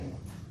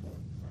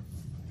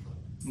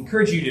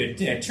encourage you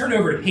to turn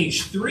over to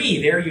page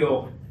 3. There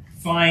you'll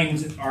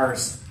find our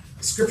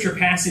scripture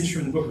passage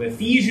from the book of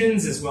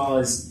Ephesians, as well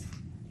as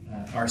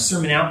our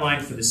sermon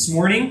outline for this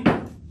morning.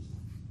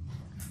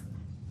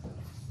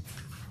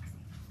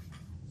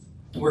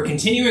 We're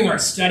continuing our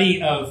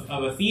study of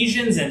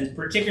Ephesians, and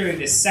particularly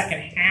the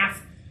second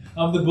half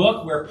of the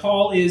book, where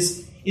Paul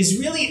is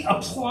really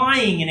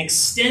applying and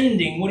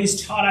extending what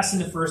he's taught us in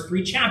the first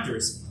 3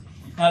 chapters.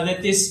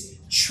 That this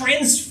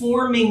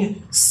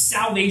transforming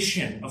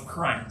salvation of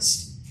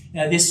Christ,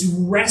 this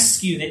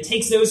rescue that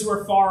takes those who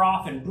are far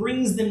off and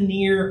brings them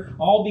near,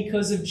 all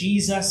because of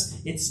Jesus.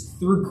 It's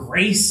through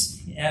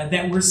grace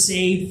that we're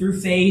saved, through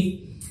faith.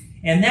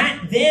 And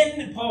that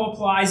then Paul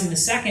applies in the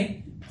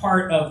second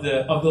part of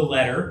the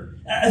letter,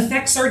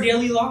 affects our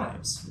daily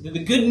lives.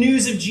 The good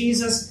news of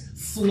Jesus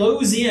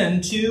flows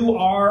into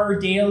our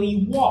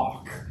daily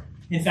walk.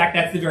 In fact,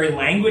 that's the very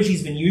language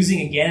he's been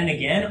using again and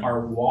again,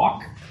 our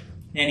walk.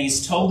 And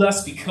he's told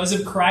us because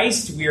of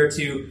Christ, we are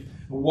to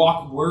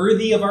walk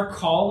worthy of our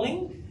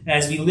calling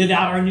as we live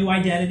out our new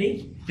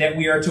identity, that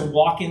we are to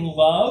walk in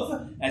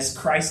love as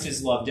Christ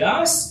has loved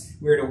us.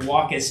 We are to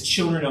walk as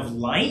children of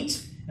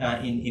light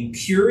in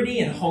purity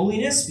and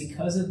holiness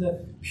because of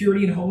the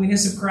purity and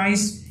holiness of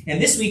Christ.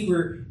 And this week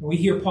we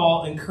hear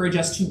Paul encourage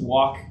us to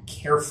walk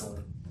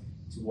carefully.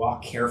 To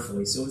walk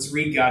carefully. So let's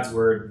read God's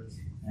word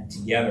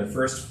together.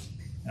 First,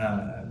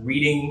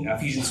 reading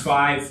Ephesians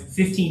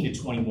 5:15 to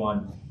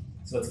 21.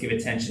 So let's give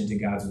attention to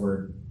God's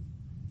word.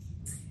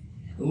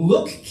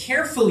 Look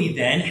carefully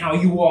then how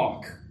you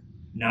walk,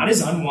 not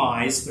as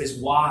unwise, but as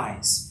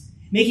wise,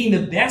 making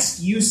the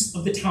best use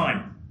of the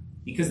time,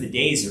 because the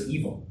days are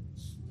evil.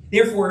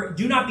 Therefore,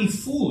 do not be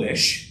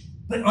foolish,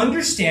 but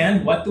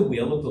understand what the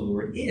will of the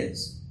Lord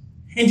is.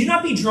 And do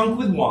not be drunk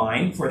with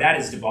wine, for that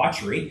is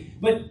debauchery,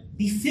 but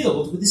be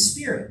filled with the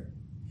Spirit,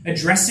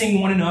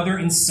 addressing one another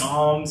in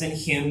psalms and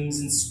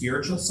hymns and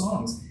spiritual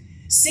songs,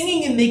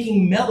 singing and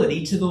making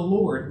melody to the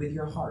Lord with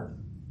your heart,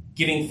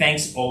 giving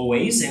thanks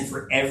always and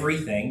for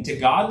everything to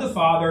God the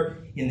Father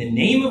in the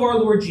name of our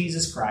Lord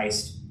Jesus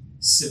Christ,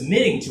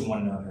 submitting to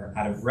one another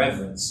out of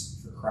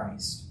reverence for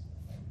Christ.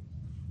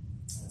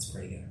 Let's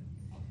pray together.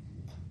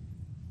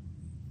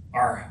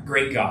 Our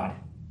great God,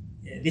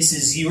 this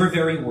is your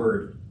very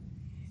word.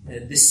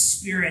 The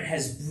Spirit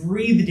has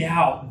breathed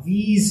out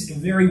these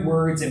very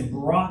words and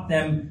brought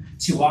them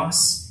to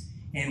us,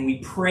 and we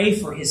pray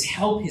for his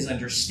help, his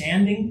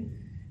understanding.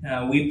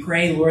 We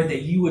pray, Lord,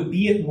 that you would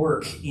be at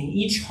work in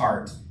each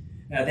heart,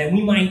 that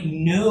we might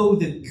know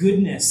the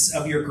goodness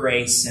of your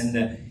grace and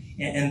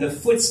the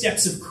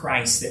footsteps of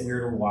Christ that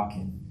we're to walk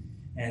in,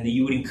 and that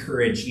you would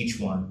encourage each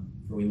one.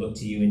 For we look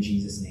to you in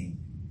Jesus' name.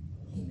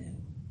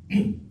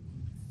 Amen.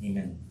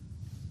 Amen.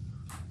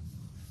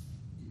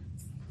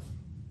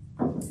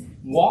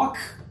 Walk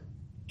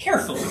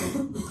carefully.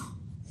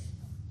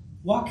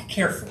 Walk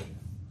carefully.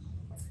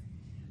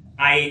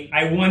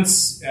 I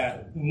once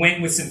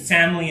went with some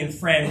family and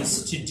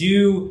friends to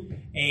do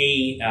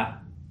a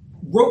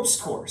ropes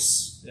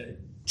course,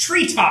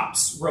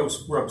 treetops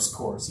ropes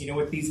course. You know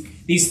what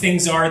these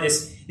things are?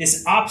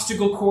 This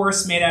obstacle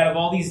course made out of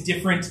all these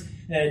different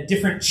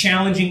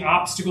challenging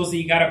obstacles that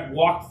you got to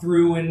walk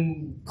through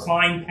and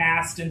climb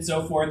past and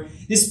so forth.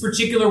 This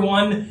particular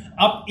one,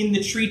 up in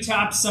the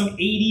treetops, some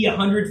 80,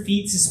 100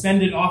 feet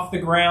suspended off the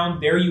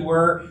ground. There you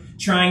were,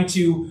 trying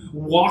to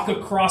walk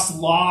across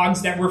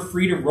logs that were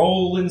free to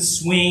roll and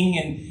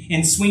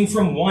swing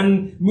from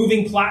one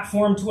moving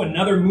platform to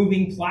another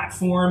moving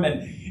platform,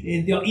 and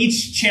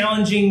each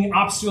challenging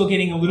obstacle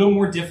getting a little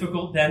more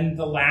difficult than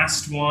the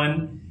last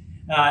one.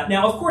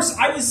 Now, of course,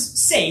 I was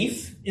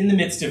safe in the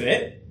midst of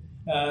it.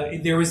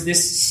 There was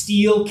this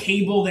steel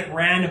cable that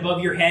ran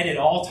above your head at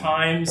all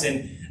times,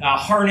 and a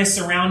harness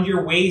around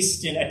your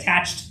waist and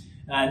attached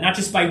not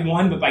just by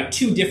one, but by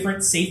 2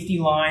 different safety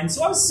lines.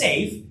 So I was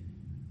safe.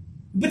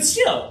 But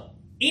still,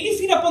 80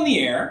 feet up in the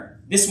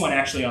air, this one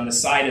actually on the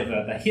side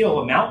of a hill,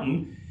 a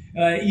mountain,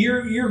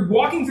 you're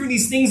walking through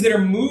these things that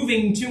are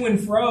moving to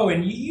and fro,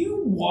 and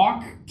you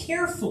walk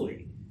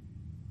carefully.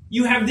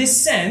 You have this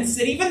sense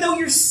that even though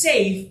you're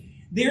safe,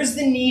 there's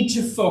the need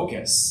to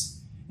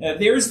focus.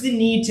 There's the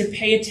need to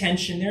pay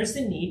attention. There's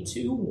the need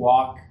to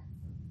walk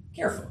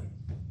carefully.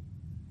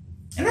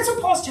 And that's what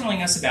Paul's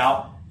telling us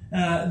about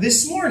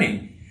this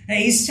morning.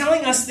 He's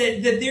telling us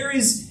that there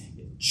is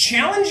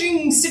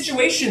challenging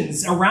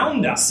situations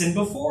around us and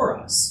before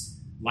us.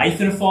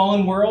 Life in a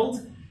fallen world,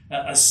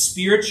 a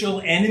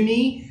spiritual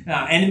enemy,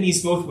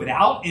 enemies both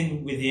without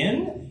and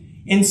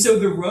within. And so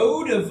the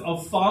road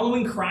of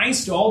following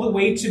Christ all the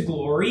way to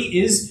glory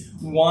is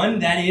one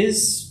that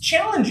is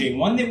challenging,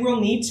 one that we'll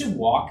need to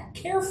walk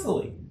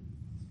carefully.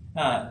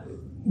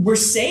 We're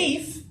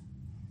safe,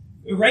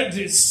 right?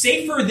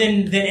 Safer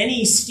than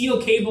any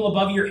steel cable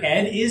above your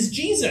head is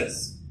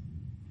Jesus.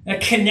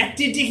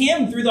 Connected to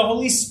him through the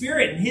Holy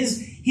Spirit, and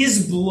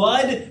his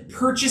blood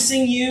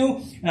purchasing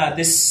you,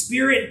 the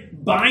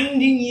Spirit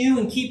binding you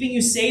and keeping you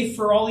safe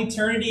for all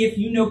eternity. If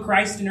you know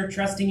Christ and are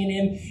trusting in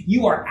him,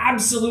 you are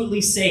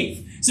absolutely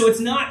safe. So it's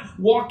not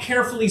walk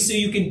carefully so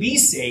you can be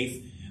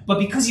safe, But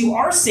because you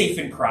are safe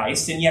in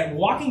Christ, and yet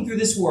walking through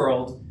this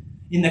world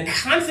in the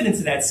confidence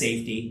of that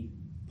safety,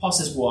 Paul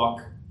says,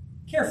 walk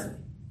carefully.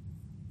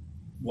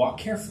 Walk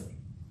carefully.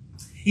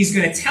 He's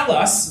going to tell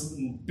us,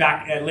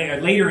 back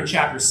later in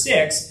chapter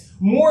 6,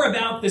 more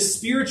about the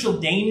spiritual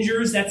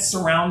dangers that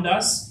surround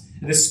us,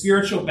 the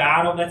spiritual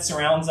battle that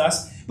surrounds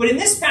us. But in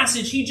this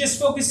passage, he just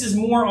focuses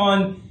more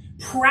on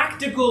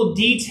practical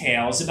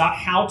details about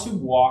how to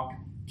walk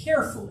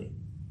carefully.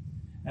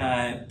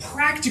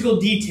 Practical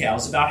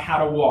details about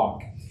how to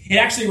walk. It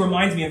actually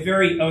reminds me of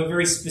a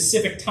very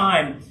specific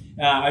time,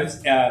 a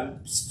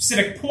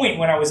specific point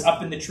when I was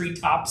up in the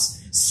treetops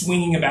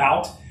swinging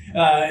about.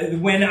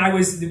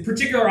 The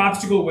particular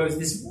obstacle was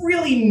this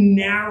really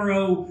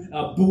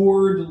narrow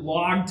board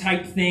log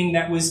type thing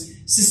that was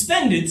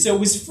suspended, so it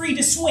was free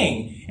to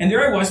swing. And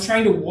there I was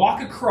trying to walk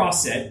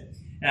across it,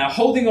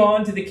 holding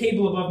on to the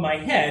cable above my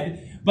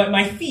head, but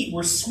my feet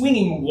were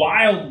swinging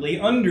wildly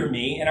under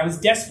me, and I was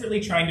desperately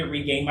trying to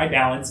regain my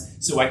balance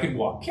so I could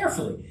walk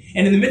carefully.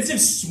 And in the midst of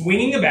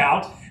swinging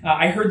about,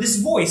 I heard this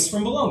voice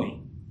from below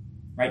me.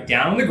 Right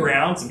down on the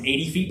ground, some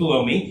 80 feet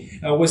below me,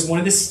 was one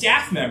of the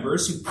staff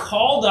members who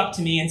called up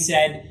to me and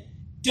said,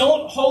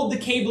 "Don't hold the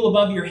cable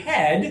above your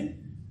head,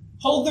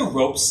 hold the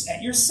ropes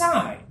at your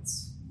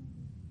sides."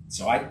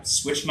 So I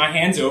switched my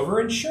hands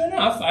over, and sure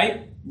enough,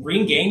 I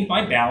regained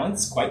my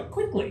balance quite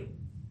quickly.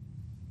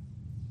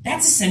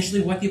 That's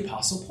essentially what the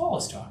Apostle Paul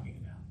is talking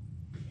about.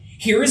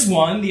 Here is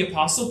one, the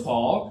Apostle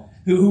Paul,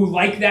 who,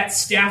 like that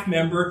staff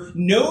member,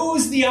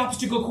 knows the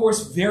obstacle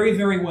course very,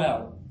 very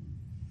well.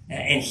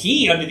 And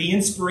he, under the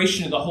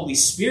inspiration of the Holy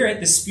Spirit,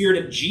 the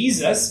Spirit of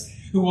Jesus,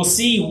 who we'll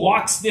see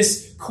walks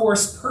this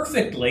course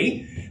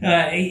perfectly,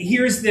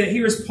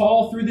 here's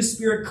Paul through the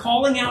Spirit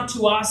calling out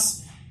to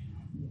us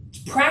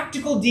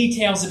practical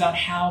details about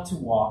how to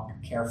walk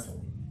carefully.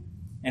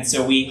 And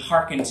so we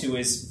hearken to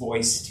his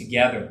voice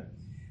together.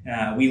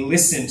 We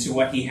listen to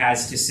what he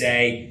has to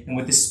say and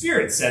what the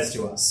Spirit says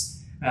to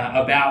us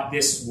about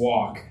this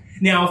walk.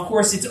 Now, of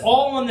course, it's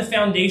all on the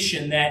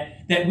foundation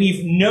that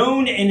we've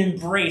known and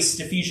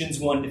embraced Ephesians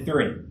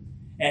 1-3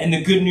 and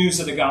the good news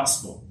of the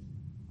gospel.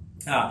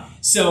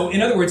 So,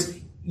 in other words,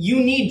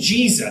 you need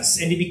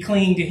Jesus and to be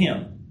clinging to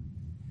him.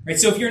 Right?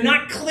 So if you're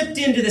not clipped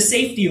into the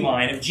safety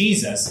line of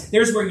Jesus,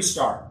 there's where you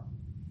start.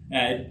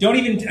 Don't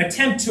even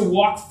attempt to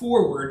walk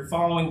forward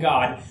following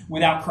God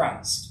without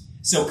Christ.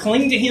 So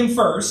cling to him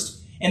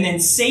first, and then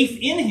safe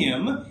in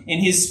him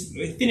and his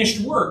finished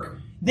work,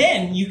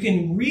 then you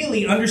can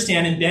really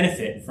understand and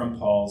benefit from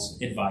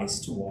Paul's advice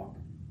to walk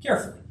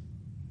carefully.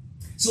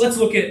 So let's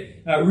look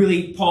at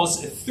really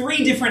Paul's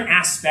three different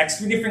aspects,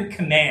 three different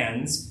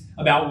commands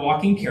about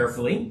walking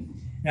carefully.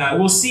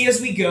 We'll see as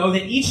we go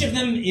that each of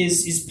them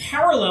is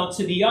parallel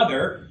to the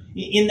other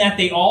in that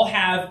they all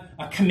have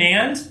a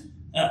command,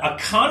 a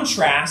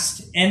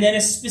contrast, and then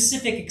a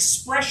specific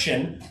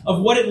expression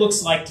of what it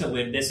looks like to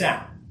live this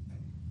out.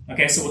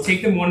 Okay, so we'll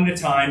take them one at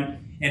a time.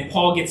 And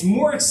Paul gets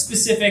more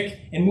specific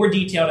and more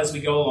detailed as we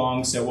go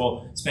along, so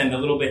we'll spend a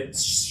little bit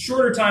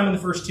shorter time on the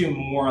first two,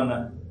 more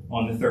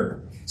on the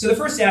third. So the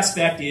first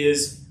aspect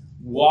is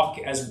walk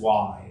as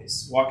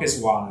wise. Walk as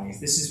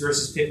wise. This is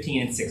verses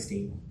 15 and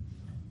 16.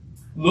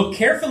 Look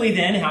carefully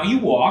then how you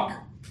walk,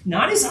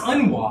 not as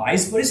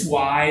unwise, but as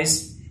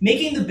wise,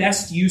 making the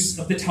best use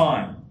of the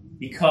time,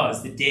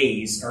 because the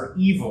days are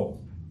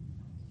evil.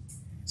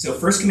 So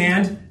first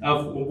command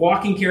of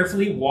walking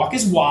carefully, walk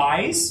as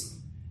wise.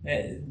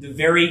 The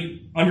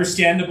very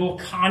understandable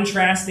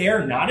contrast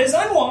there, not as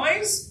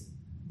unwise,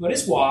 but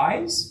as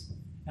wise.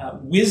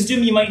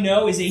 Wisdom, you might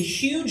know, is a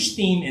huge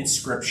theme in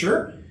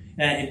Scripture.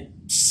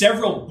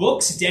 Several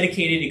books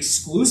dedicated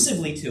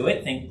exclusively to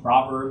it. Think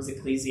Proverbs,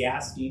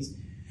 Ecclesiastes.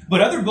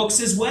 But other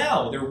books as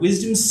well. There are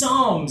wisdom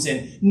psalms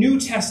and New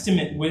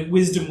Testament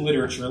wisdom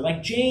literature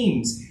like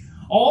James,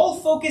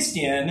 all focused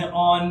in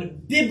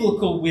on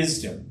biblical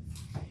wisdom,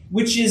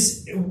 which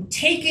is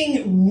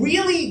taking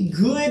really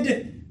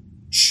good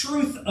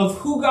truth of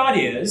who God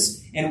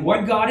is and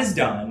what God has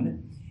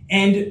done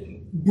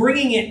and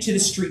bringing it to the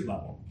street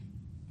level.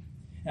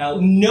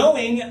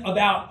 Knowing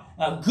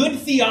about good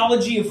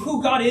theology of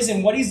who God is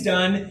and what he's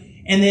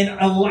done, and then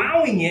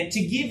allowing it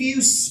to give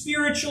you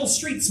spiritual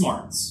street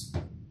smarts.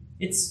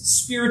 It's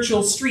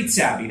spiritual street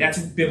savvy. That's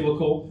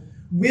biblical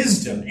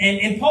wisdom.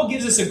 And Paul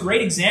gives us a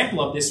great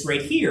example of this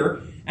right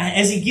here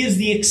as he gives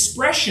the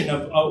expression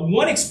of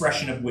one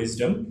expression of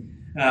wisdom,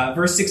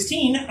 verse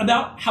 16,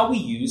 about how we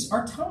use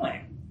our time.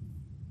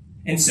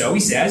 And so he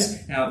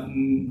says,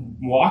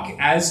 walk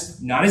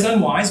as not as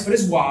unwise, but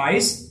as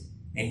wise.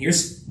 And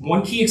here's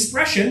one key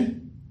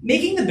expression,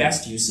 making the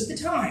best use of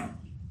the time.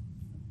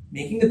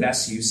 Making the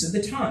best use of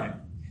the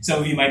time. Some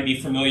of you might be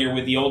familiar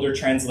with the older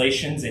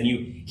translations, and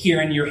you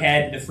hear in your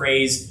head the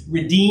phrase,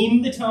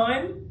 redeem the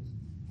time.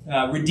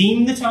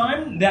 Redeem the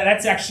time.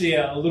 That's actually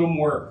a little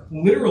more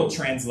literal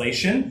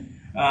translation.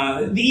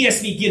 The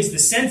ESV gives the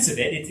sense of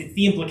it.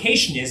 The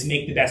implication is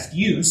make the best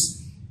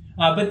use.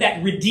 But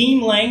that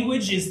redeem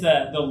language is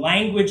the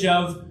language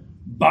of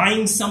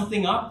buying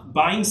something up,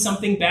 buying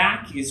something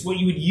back, is what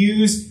you would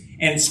use.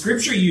 and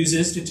Scripture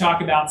uses to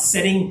talk about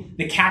setting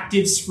the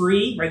captives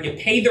free, right? You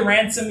pay the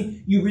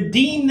ransom, you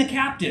redeem the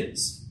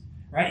captives,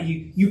 right?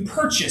 You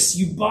purchase,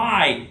 you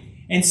buy.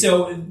 And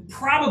so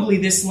probably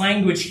this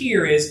language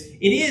here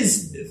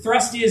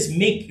thrust is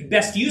make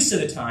best use of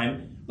the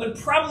time, but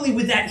probably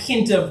with that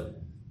hint of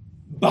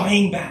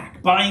buying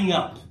back, buying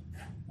up.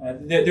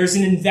 There's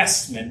an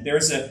investment,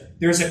 there's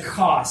a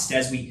cost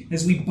as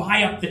we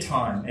buy up the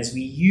time, as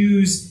we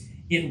use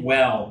it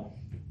well.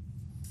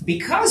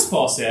 Because,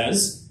 Paul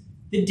says,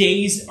 the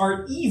days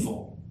are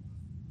evil.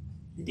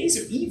 The days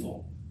are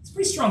evil. It's a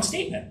pretty strong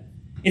statement.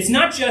 It's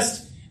not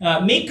just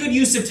make good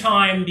use of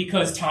time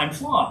because time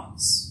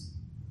flies.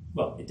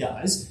 Well, it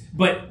does,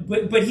 but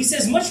he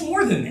says much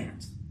more than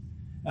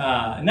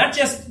that. Not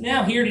just,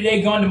 now, here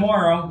today, gone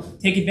tomorrow,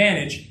 take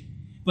advantage,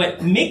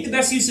 but make the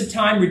best use of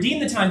time, redeem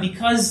the time,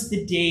 because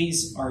the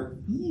days are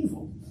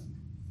evil.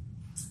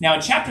 Now,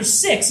 in chapter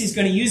 6, he's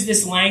going to use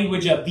this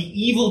language of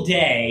the evil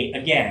day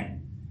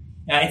again.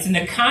 It's in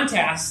the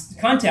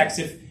context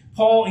of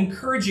Paul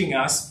encouraging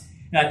us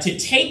to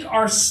take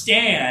our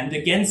stand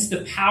against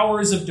the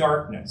powers of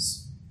darkness.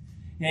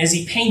 And as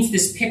he paints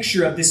this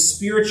picture of this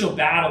spiritual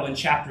battle in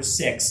chapter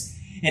 6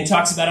 and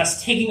talks about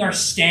us taking our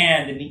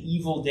stand in the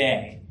evil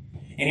day.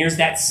 And here's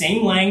that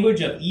same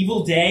language of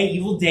evil day,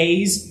 evil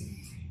days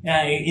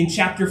in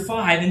chapter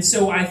 5. And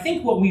so I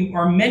think what we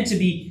are meant to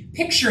be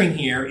picturing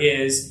here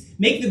is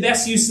make the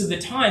best use of the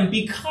time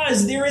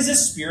because there is a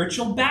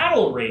spiritual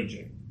battle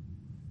raging.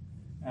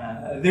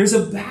 There's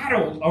a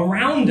battle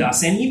around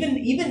us and even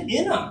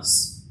in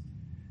us.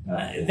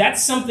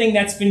 That's something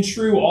that's been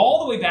true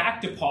all the way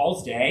back to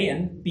Paul's day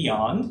and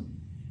beyond,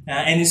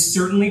 and is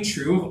certainly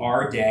true of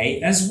our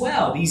day as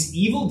well. These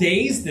evil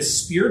days, the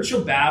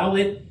spiritual battle,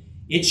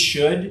 it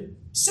should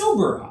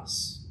sober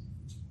us.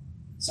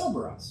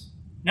 Sober us.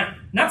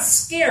 Not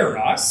scare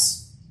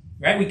us,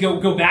 right? We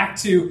go back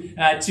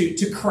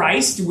to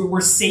Christ.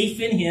 We're safe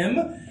in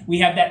Him. We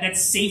have that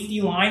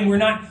safety line. We're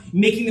not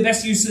making the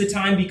best use of the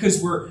time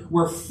because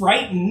we're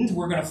frightened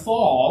we're going to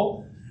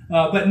fall.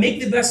 But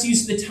make the best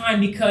use of the time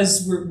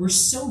because we're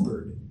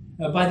sobered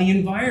by the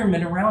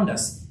environment around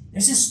us.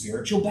 There's a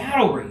spiritual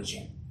battle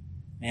raging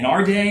in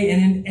our day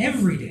and in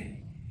every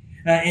day.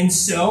 And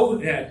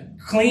so,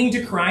 clinging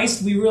to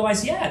Christ, we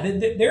realize,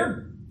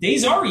 their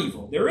days are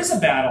evil. There is a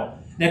battle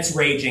that's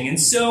raging. And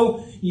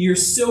so, you're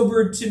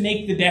sobered to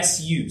make the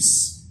best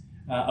use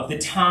of the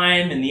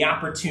time and the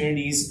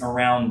opportunities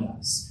around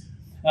us.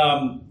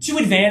 To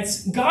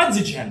advance God's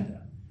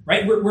agenda,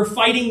 right? We're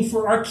fighting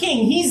for our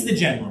king. He's the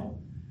general.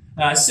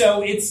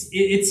 So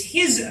it's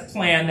his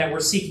plan that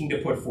we're seeking to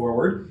put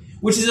forward,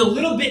 which is a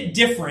little bit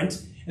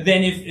different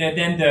than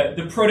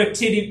the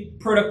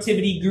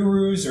productivity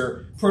gurus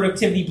or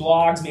productivity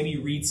blogs. Maybe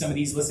you read some of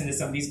these, listen to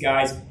some of these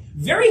guys.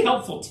 Very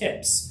helpful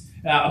tips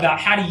about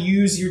how to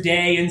use your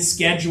day and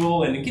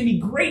schedule, and it can be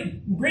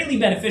greatly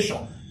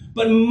beneficial.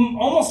 But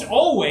almost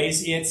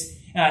always it's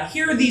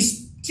here are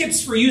these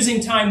tips for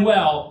using time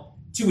well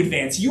to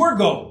advance your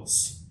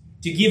goals,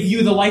 to give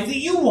you the life that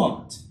you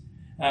want.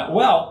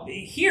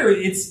 Here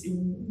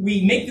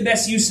we make the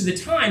best use of the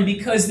time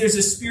because there's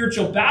a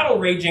spiritual battle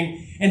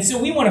raging, and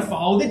so we want to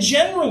follow the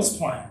general's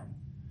plan,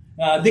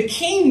 the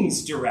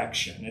king's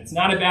direction. It's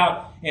not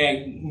about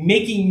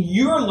making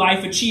your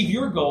life achieve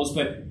your goals,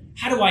 but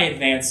how do I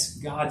advance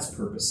God's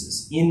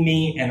purposes in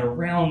me and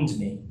around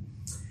me?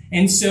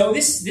 And so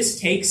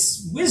this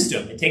takes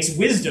wisdom. It takes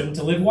wisdom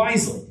to live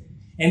wisely.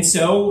 And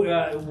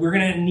so we're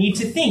going to need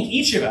to think,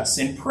 each of us,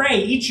 and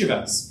pray, each of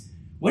us,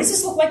 what does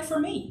this look like for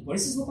me? What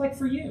does this look like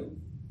for you?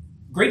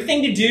 Great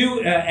thing to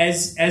do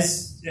as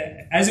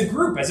a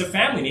group, as a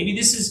family. Maybe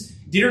this is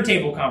dinner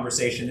table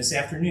conversation this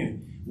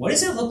afternoon. What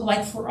does it look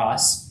like for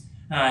us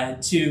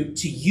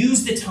to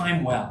use the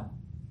time well,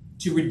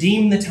 to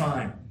redeem the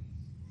time?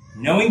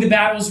 Knowing the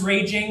battle's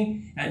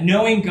raging,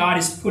 knowing God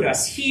has put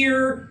us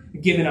here,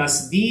 given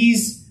us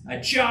these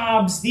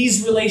jobs,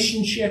 these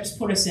relationships,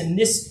 put us in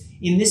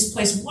this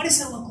place. What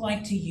does it look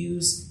like to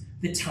use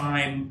the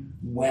time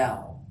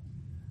well?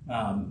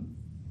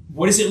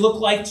 What does it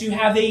look like to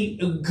have a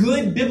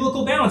good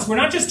biblical balance? We're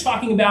not just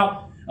talking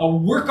about a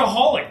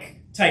workaholic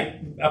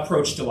type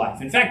approach to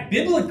life. In fact,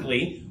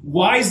 biblically,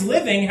 wise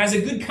living has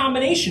a good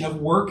combination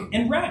of work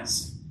and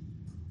rest.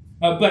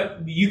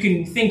 But you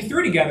can think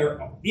through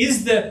together,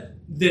 is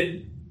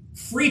the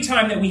free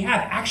time that we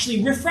have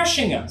actually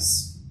refreshing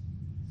us?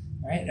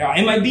 Right?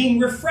 Am I being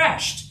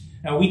refreshed?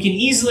 We can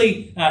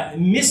easily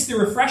miss the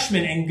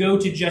refreshment and go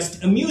to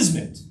just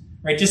amusement,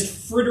 right?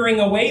 Just frittering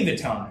away the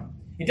time.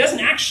 It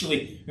doesn't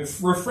actually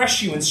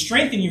refresh you and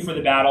strengthen you for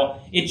the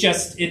battle. It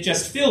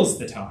just fills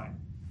the time.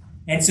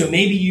 And so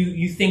maybe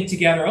you think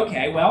together,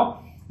 okay,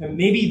 well,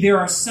 maybe there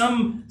are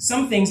some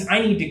things I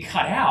need to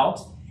cut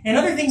out and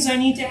other things I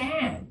need to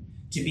add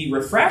to be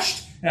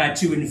refreshed,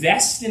 to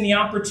invest in the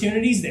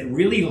opportunities that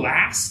really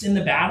last in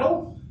the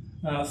battle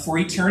for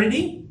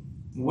eternity.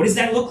 What does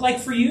that look like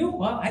for you?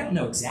 Well, I don't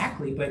know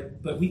exactly,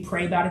 but we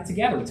pray about it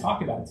together. We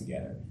talk about it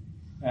together.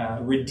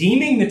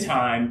 Redeeming the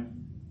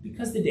time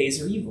because the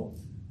days are evil.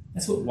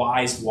 That's what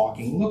wise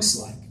walking looks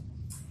like.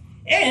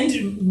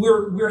 And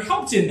we're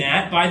helped in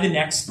that by the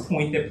next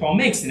point that Paul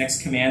makes, the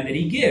next command that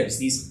he gives.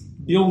 These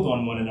build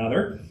on one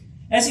another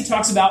as he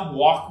talks about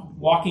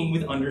walking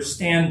with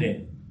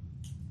understanding.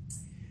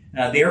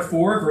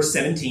 Therefore, verse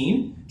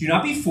 17, do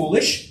not be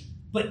foolish,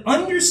 but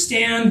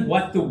understand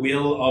what the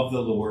will of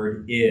the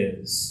Lord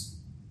is.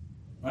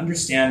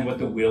 Understand what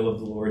the will of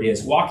the Lord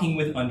is. Walking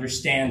with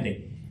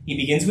understanding. He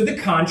begins with a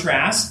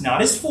contrast,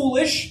 not as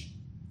foolish,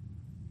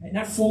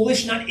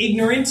 not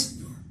ignorant,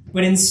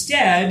 but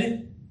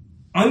instead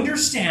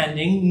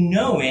understanding,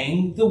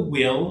 knowing the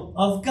will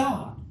of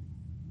God.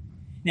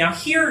 Now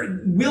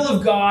here, will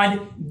of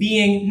God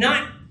being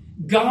not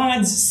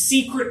God's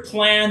secret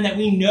plan that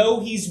we know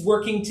he's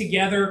working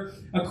together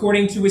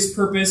according to his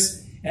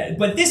purpose,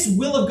 but this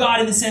will of God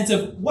in the sense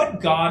of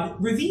what God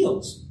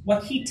reveals,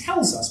 what he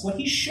tells us, what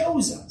he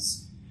shows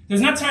us.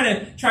 There's not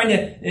trying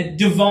to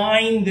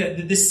divine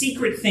the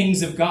secret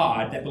things of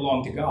God that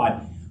belong to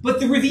God, but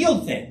the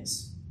revealed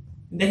things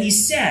that he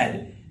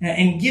said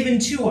and given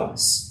to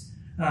us.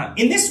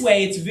 In this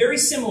way, it's very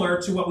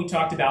similar to what we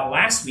talked about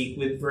last week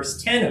with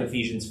verse 10 of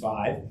Ephesians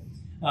 5,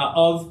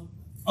 of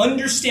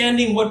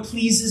understanding what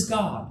pleases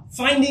God,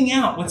 finding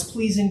out what's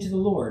pleasing to the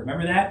Lord.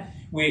 Remember that?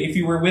 If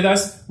you were with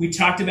us, we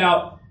talked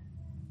about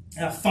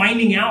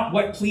finding out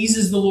what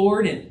pleases the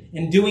Lord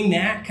and doing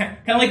that, kind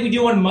of like we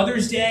do on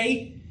Mother's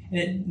Day.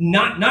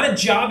 Not a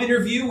job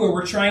interview where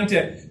we're trying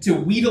to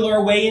wheedle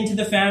our way into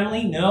the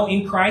family. No,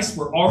 in Christ,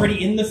 we're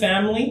already in the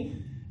family.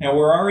 And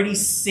we're already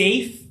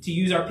safe. To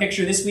use our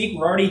picture this week,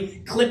 we're already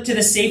clipped to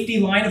the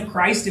safety line of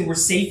Christ and we're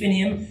safe in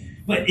him.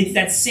 But it's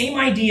that same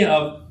idea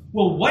of,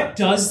 well, what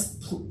does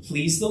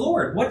please the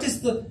Lord? What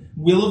does the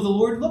will of the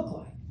Lord look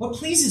like? What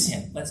pleases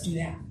him? Let's do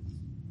that.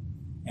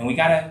 And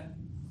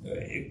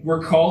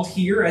we're called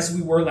here, as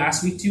we were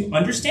last week, to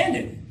understand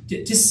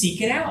it, to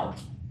seek it out.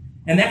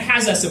 And that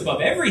has us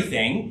above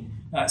everything,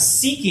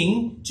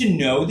 seeking to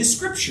know the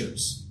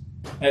Scriptures.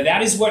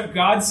 That is what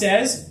God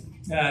says.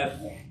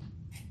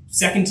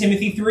 2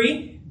 Timothy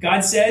 3,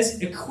 God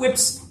says,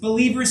 equips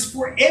believers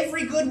for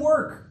every good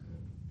work.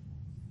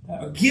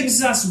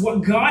 Gives us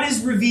what God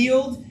has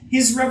revealed,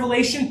 his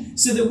revelation,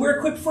 so that we're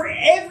equipped for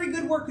every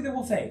good work that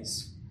we'll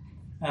face.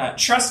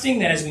 Trusting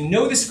that as we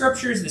know the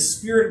Scriptures, the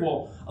Spirit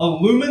will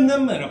illumine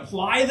them and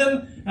apply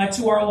them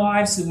to our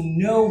lives so we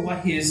know what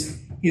his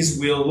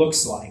will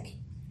looks like.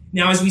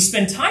 Now, as we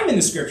spend time in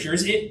the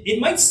Scriptures, it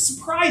might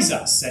surprise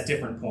us at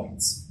different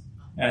points,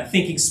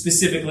 thinking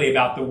specifically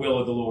about the will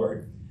of the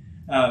Lord.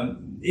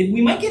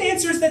 We might get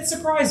answers that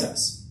surprise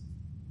us.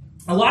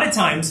 A lot of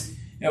times,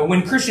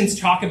 when Christians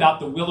talk about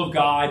the will of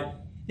God,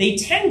 they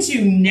tend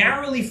to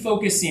narrowly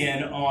focus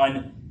in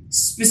on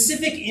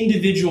specific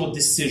individual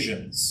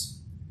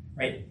decisions,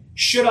 right?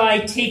 Should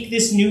I take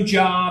this new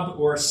job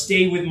or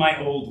stay with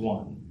my old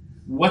one?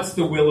 What's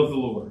the will of the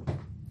Lord?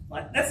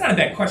 Well, that's not a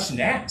bad question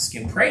to ask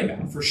and pray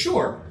about, for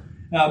sure.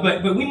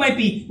 But we might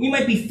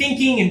be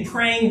thinking and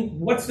praying,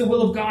 what's the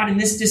will of God in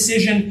this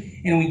decision?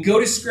 And we go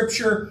to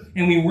Scripture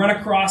and we run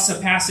across a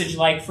passage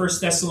like 1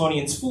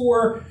 Thessalonians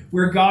 4,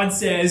 where God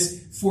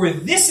says, for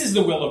this is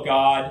the will of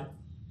God,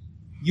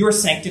 your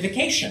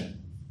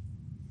sanctification,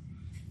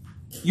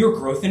 your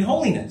growth in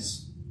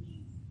holiness.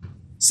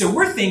 So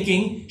we're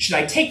thinking, should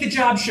I take the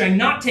job? Should I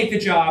not take the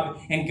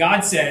job? And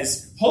God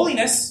says,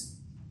 holiness.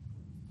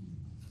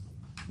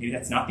 Maybe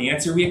that's not the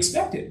answer we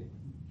expected.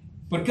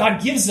 But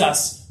God gives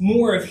us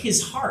more of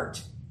his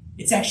heart.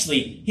 It's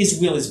actually, his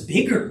will is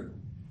bigger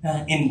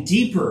and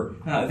deeper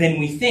than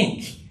we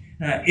think.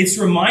 It's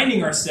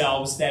reminding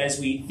ourselves that as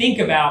we think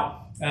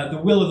about the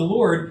will of the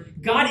Lord,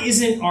 God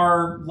isn't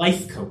our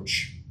life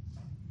coach.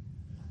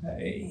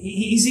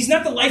 He's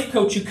not the life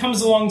coach who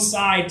comes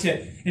alongside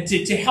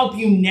to help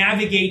you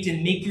navigate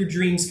and make your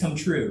dreams come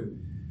true.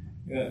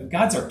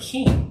 God's our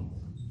king.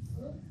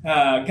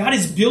 God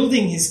is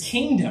building his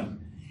kingdom.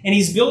 And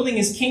he's building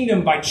his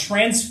kingdom by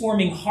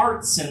transforming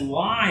hearts and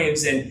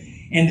lives.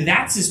 And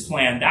that's his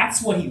plan.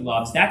 That's what he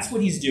loves. That's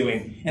what he's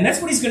doing. And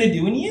that's what he's going to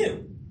do in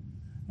you.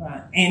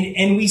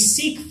 And we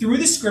seek through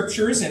the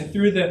Scriptures and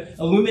through the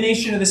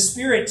illumination of the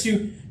Spirit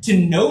to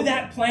know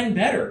that plan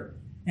better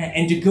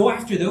and to go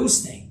after those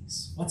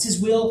things. What's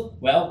his will?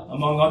 Well,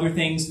 among other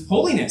things,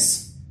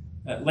 holiness.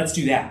 Let's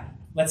do that.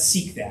 Let's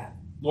seek that.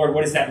 Lord,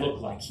 what does that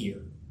look like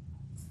here?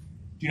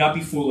 Do not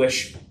be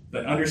foolish,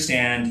 but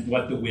understand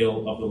what the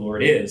will of the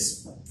Lord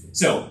is.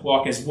 So,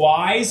 walk as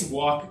wise,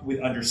 walk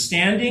with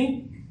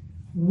understanding,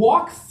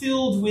 walk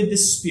filled with the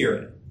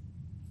Spirit.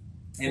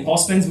 And Paul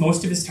spends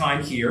most of his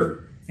time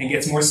here and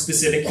gets more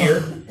specific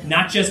here.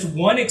 Not just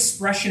one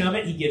expression of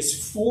it. He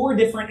gives 4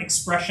 different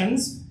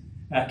expressions,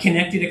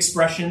 connected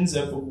expressions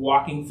of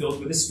walking filled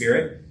with the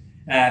Spirit.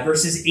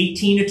 Verses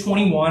 18 to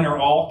 21 are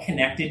all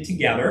connected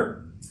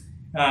together.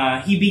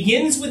 He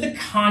begins with a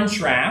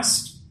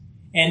contrast.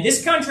 And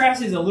this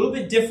contrast is a little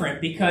bit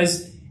different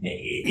because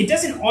it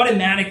doesn't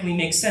automatically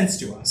make sense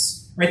to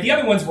us, right? The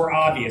other ones were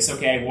obvious,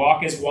 okay?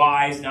 Walk as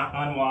wise, not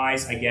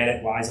unwise. I get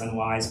it. Wise,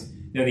 unwise.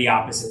 They're the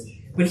opposite.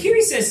 But here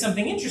he says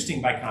something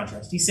interesting by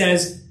contrast. He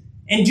says,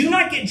 and do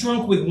not get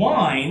drunk with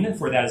wine,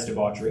 for that is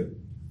debauchery,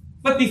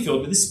 but be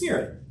filled with the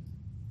Spirit.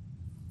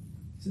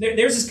 So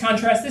there's this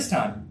contrast this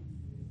time.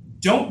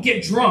 Don't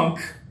get drunk,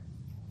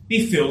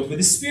 be filled with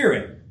the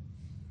Spirit.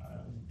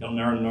 Don't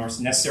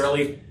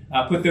necessarily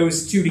put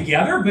those two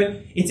together,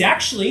 but it's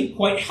actually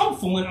quite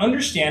helpful in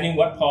understanding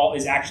what Paul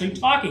is actually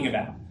talking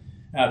about.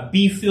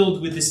 Be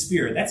filled with the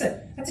Spirit. That's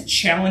a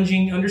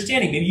challenging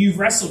understanding. Maybe you've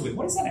wrestled with,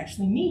 what does that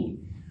actually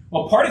mean?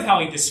 Well, part of how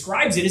he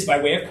describes it is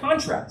by way of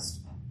contrast.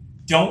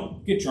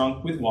 Don't get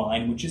drunk with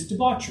wine, which is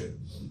debauchery.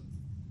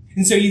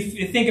 And so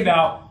you think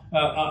about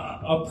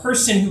a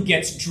person who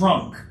gets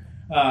drunk.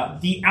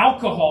 The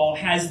alcohol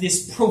has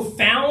this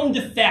profound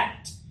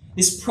effect,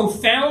 this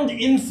profound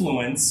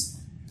influence,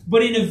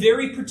 but in a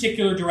very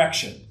particular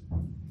direction.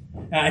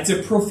 It's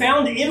a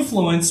profound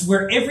influence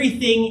where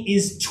everything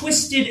is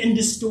twisted and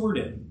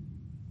distorted.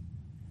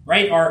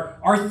 Right?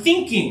 Our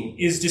thinking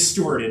is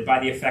distorted by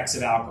the effects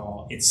of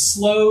alcohol. It's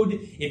slowed.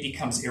 It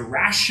becomes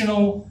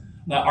irrational.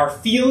 Our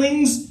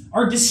feelings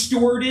are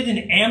distorted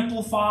and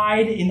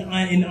amplified in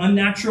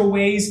unnatural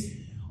ways.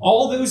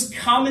 All those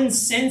common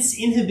sense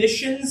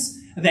inhibitions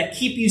that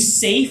keep you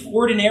safe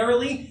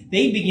ordinarily,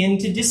 they begin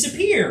to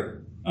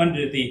disappear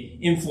under the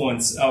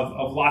influence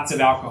of lots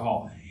of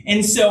alcohol.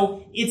 And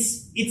so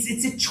it's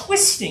a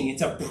twisting.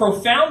 It's a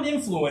profound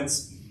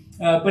influence,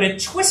 but a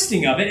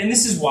twisting of it. And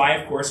this is why,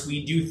 of course,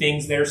 we do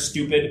things that are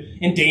stupid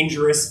and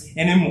dangerous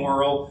and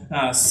immoral,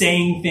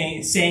 saying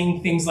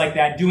things like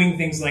that, doing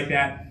things like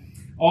that.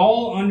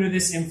 All under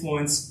this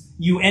influence,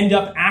 you end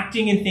up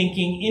acting and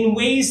thinking in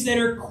ways that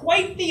are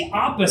quite the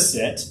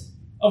opposite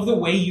of the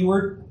way you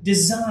were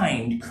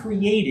designed,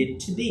 created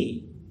to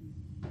be.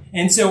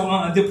 And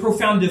so the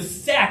profound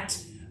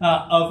effect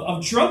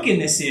of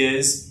drunkenness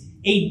is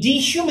a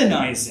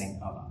dehumanizing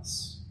of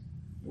us.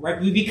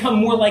 Right? We become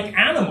more like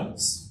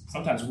animals,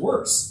 sometimes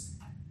worse.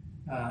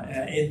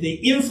 The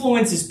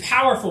influence is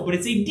powerful, but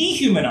it's a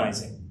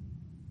dehumanizing.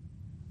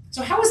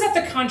 So how is that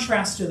the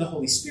contrast to the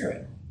Holy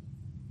Spirit?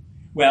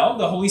 Well,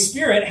 the Holy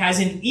Spirit has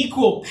an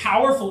equal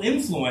powerful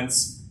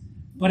influence,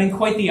 but in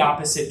quite the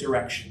opposite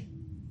direction.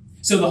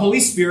 So the Holy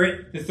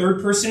Spirit, the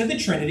third person of the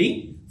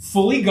Trinity,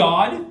 fully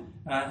God,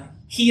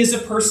 he is a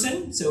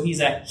person, so he's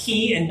a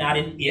he and not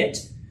an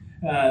it.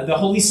 The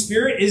Holy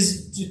Spirit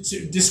is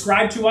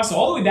described to us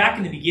all the way back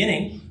in the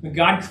beginning. When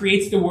God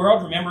creates the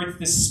world, remember, it's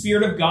the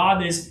Spirit of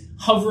God that is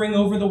hovering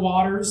over the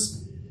waters.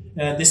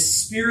 The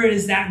Spirit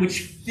is that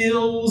which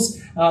fills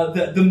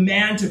the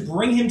man to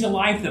bring him to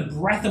life, the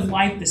breath of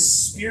life, the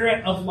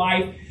Spirit of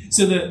life.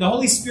 So the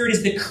Holy Spirit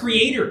is the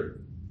creator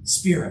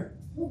Spirit.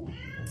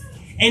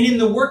 And in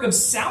the work of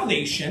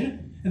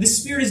salvation, the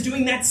Spirit is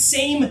doing that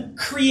same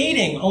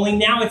creating, only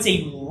now it's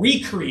a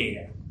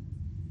recreating.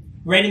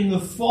 Right? In the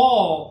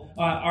fall,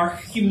 our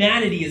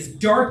humanity is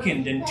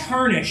darkened and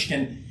tarnished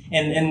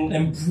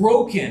and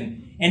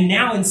broken. And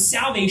now in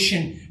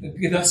salvation,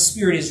 the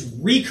Spirit is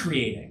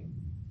recreating.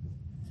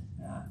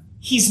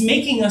 He's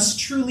making us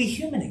truly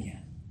human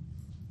again.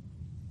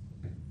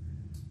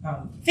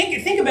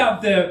 Think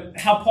about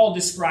how Paul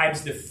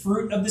describes the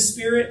fruit of the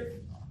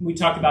Spirit. We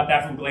talked about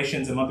that from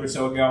Galatians a month or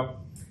so ago.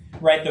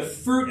 Right? The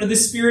fruit of the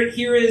Spirit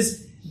here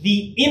is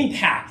the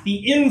impact,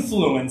 the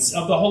influence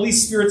of the Holy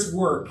Spirit's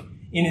work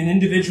in an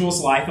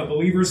individual's life, a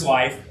believer's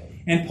life.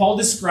 And Paul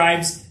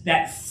describes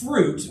that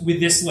fruit with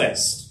this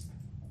list: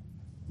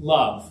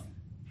 love,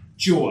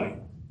 joy,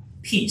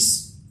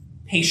 peace,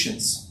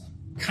 patience,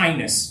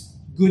 kindness,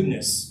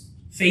 goodness,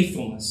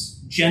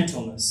 faithfulness,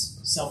 gentleness,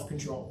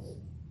 self-control.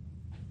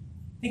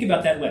 Think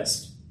about that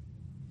list.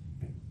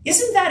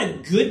 Isn't that a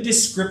good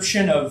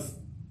description of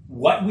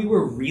what we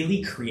were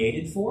really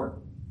created for?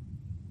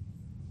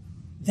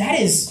 That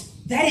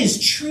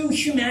is true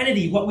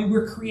humanity, what we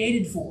were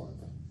created for.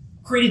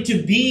 Created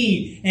to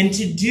be and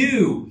to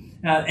do.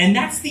 And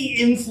that's the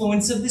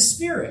influence of the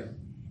Spirit.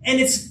 And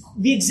it's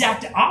the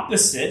exact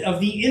opposite of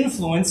the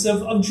influence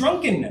of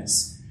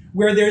drunkenness,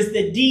 where there's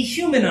the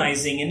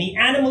dehumanizing and the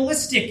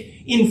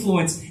animalistic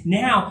influence.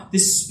 Now, the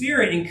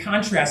Spirit, in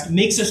contrast,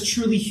 makes us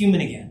truly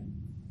human again.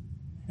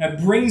 It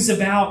brings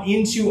about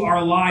into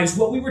our lives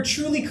what we were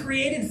truly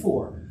created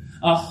for: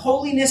 a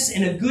holiness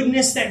and a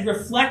goodness that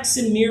reflects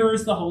and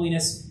mirrors the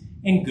holiness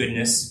and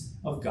goodness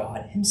of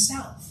God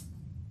himself.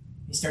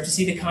 You start to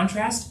see the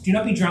contrast? Do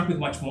not be drunk with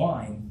much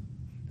wine,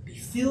 but be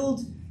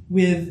filled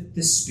with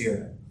the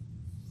Spirit.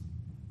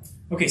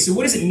 Okay, so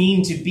what does it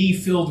mean to be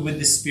filled with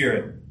the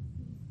Spirit?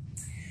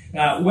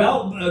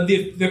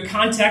 The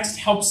context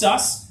helps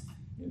us.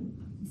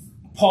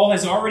 Paul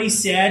has already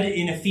said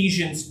in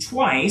Ephesians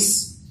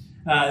twice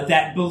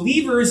that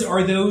believers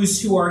are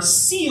those who are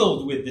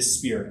sealed with the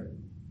Spirit.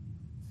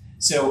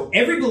 So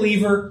every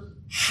believer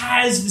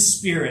has the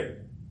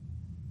Spirit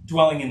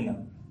dwelling in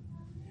them.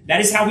 That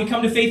is how we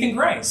come to faith in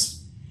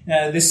Christ.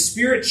 The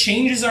Spirit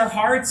changes our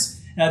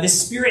hearts. The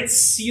Spirit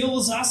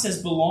seals us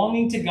as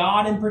belonging to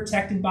God and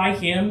protected by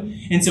Him.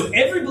 And so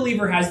every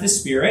believer has the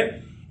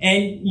Spirit,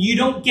 and you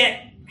don't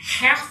get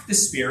half the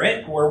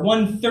Spirit or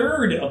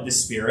 1/3 of the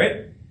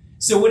Spirit.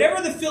 So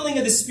whatever the filling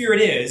of the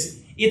Spirit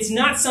is, it's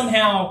not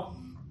somehow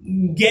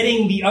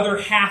getting the other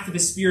half of the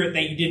Spirit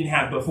that you didn't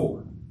have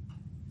before.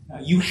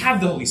 you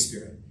have the Holy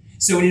Spirit.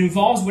 So it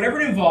involves, whatever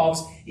it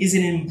involves, is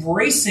an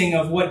embracing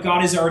of what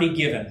God has already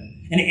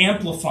given, an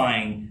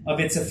amplifying of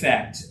its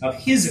effect, of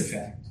his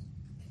effect.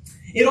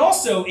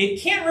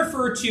 It can't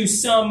refer to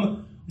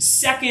some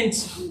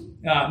second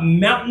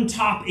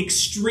mountaintop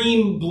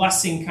extreme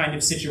blessing kind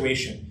of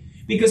situation,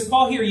 because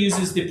Paul here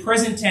uses the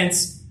present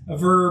tense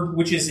verb,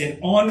 which is an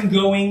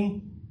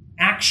ongoing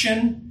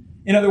action.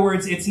 In other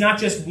words, it's not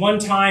just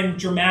one-time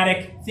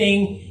dramatic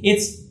thing.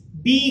 It's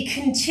be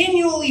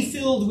continually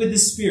filled with the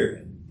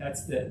Spirit.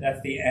 That's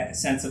the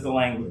sense of the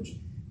language.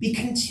 Be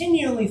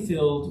continually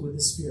filled with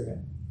the Spirit.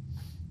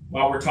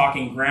 While we're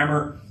talking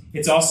grammar,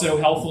 it's also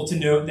helpful to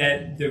note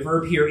that the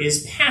verb here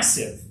is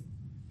passive.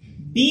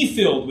 Be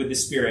filled with the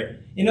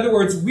Spirit. In other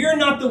words, we're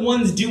not the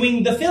ones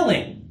doing the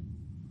filling.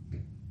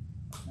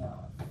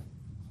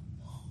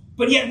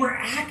 But yet we're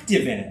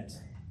active in it.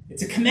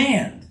 It's a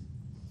command.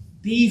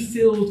 Be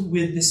filled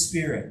with the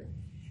Spirit.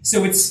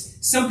 So it's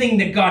something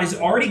that God has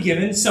already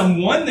given,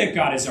 someone that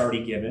God has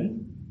already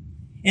given,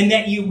 and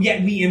that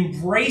yet we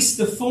embrace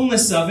the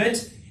fullness of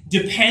it,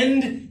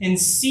 depend and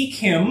seek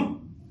him.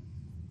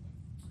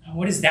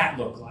 What does that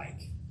look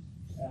like?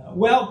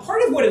 Well,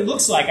 part of what it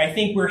looks like, I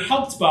think we're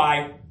helped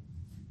by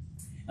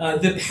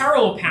the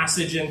parallel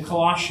passage in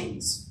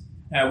Colossians.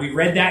 We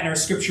read that in our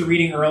scripture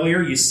reading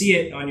earlier. You see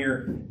it on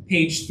your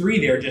page 3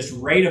 there, just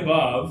right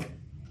above.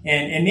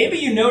 And maybe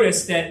you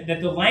notice that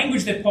the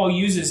language that Paul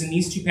uses in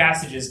these two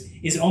passages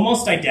is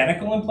almost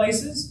identical in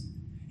places.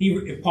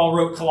 Paul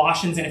wrote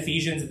Colossians and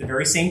Ephesians at the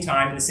very same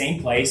time in the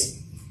same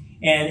place.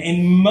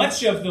 And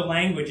much of the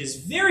language is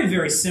very,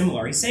 very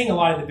similar. He's saying a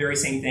lot of the very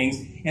same things.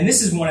 And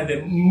this is one of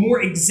the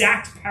more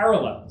exact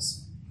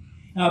parallels.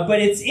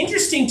 But it's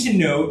interesting to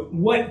note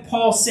what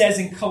Paul says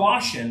in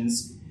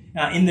Colossians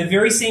in the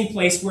very same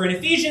place where in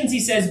Ephesians he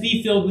says,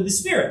 be filled with the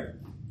Spirit.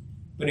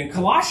 But in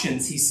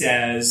Colossians he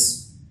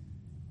says,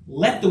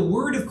 let the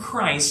word of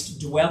Christ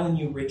dwell in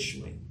you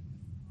richly.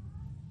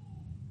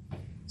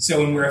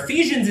 So in where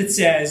Ephesians it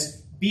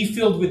says, be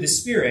filled with the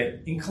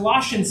Spirit, in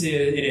Colossians it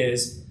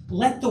is,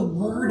 let the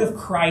word of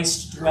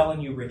Christ dwell in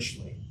you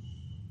richly.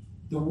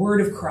 The word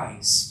of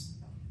Christ.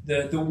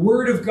 The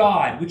word of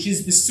God, which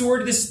is the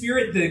sword of the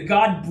Spirit, the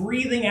God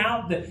breathing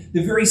out, the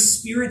very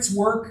Spirit's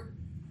work.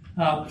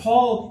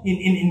 Paul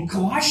in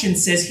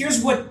Colossians says,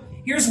 here's what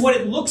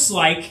it looks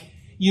like.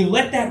 You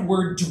let that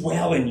word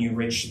dwell in you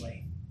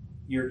richly.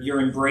 You're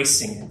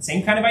embracing it.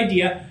 Same kind of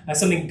idea.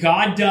 Something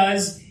God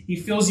does. He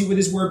fills you with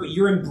his word, but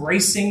you're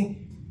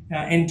embracing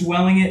and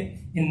dwelling it.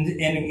 And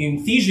in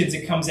Ephesians,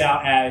 it comes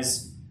out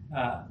as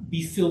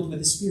be filled with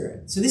the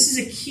Spirit. So this is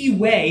a key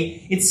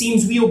way, it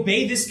seems, we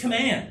obey this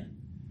command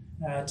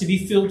to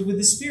be filled with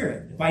the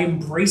Spirit by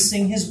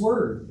embracing his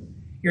word.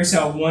 Here's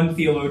how one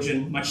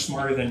theologian, much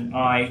smarter than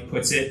I,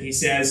 puts it. He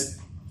says,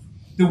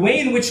 the way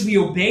in which we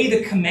obey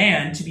the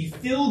command to be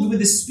filled with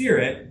the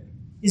Spirit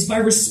is by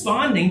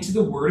responding to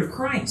the word of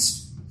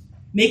Christ,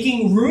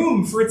 making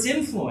room for its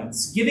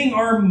influence, giving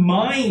our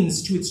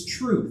minds to its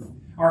truth,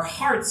 our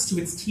hearts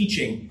to its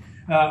teaching,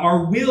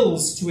 our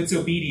wills to its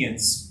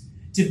obedience.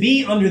 To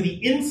be under the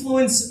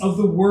influence of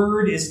the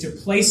word is to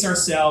place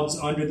ourselves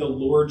under the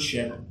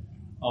lordship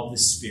of the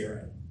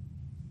Spirit.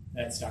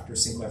 That's Dr.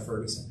 Sinclair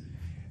Ferguson.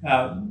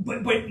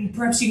 But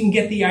perhaps you can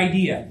get the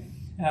idea.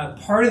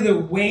 Part of the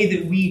way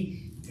that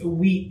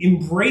we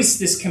embrace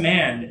this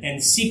command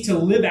and seek to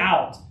live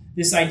out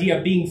this idea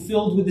of being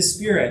filled with the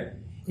Spirit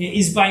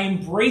is by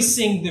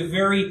embracing the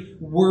very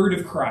word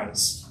of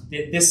Christ.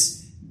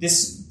 This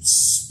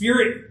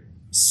Spirit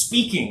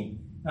speaking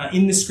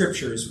in the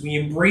Scriptures, we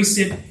embrace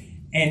it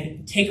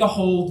and take a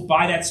hold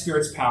by that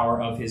Spirit's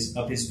power of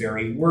his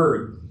very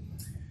word.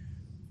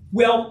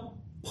 Well,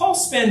 Paul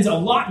spends a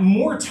lot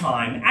more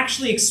time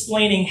actually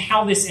explaining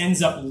how this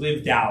ends up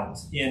lived out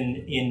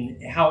in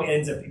how it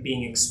ends up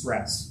being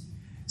expressed.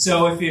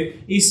 So if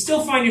you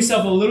still find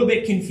yourself a little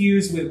bit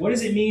confused with what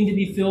does it mean to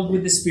be filled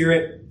with the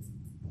Spirit,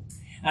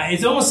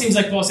 it almost seems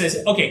like Paul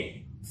says,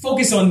 okay,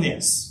 focus on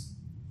this,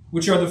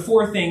 which are the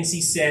 4 things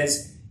he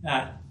says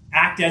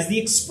act as the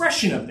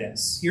expression of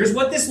this. Here's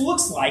what this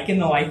looks like in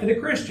the life of the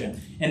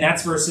Christian. And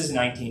that's verses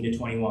 19 to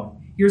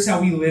 21. Here's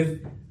how we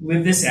live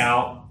this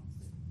out.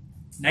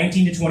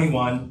 19 to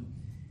 21.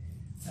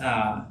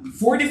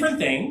 4 different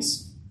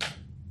things.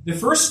 The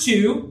first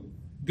 2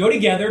 go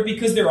together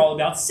because they're all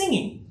about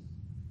singing.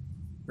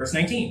 Verse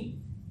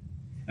 19.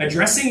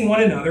 Addressing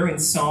one another in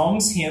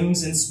psalms,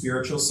 hymns, and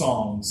spiritual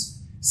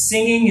songs,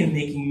 singing and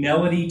making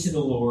melody to the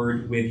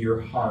Lord with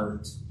your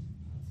heart.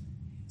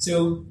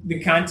 So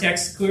the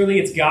context, clearly,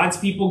 it's God's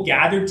people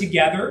gathered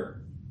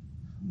together,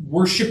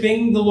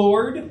 worshiping the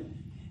Lord,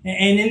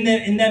 and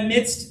in that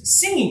midst,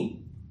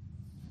 singing.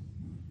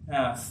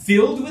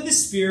 Filled with the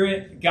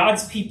Spirit,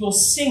 God's people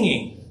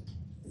singing.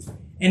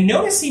 And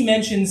notice he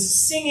mentions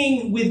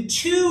singing with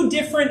 2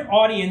 different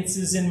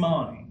audiences in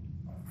mind.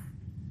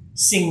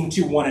 Singing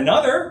to one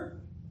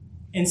another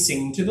and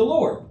singing to the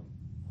Lord.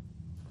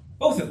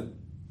 Both of them.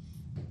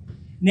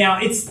 Now,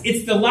 it's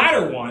the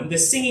latter one, the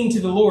singing to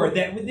the Lord,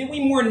 that we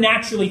more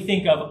naturally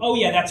think of, oh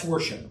yeah, that's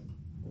worship.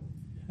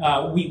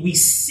 We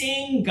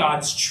sing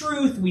God's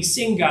truth. We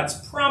sing God's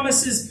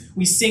promises.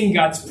 We sing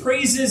God's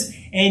praises.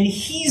 And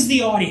he's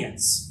the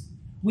audience.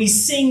 We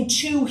sing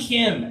to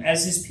him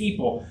as his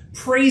people,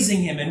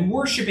 praising him and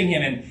worshiping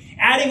him and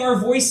adding our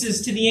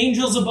voices to the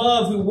angels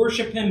above who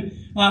worship him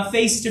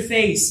face to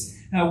face.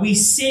 We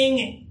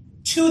sing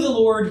to the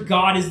Lord.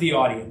 God is the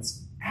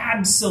audience.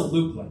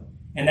 Absolutely.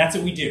 And that's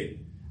what we do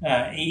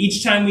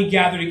each time we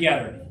gather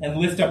together and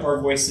lift up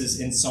our voices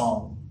in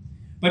song.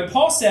 But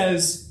Paul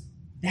says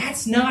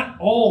that's not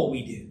all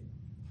we do.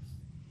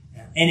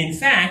 And in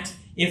fact,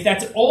 if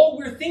that's all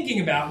we're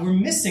thinking about, we're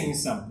missing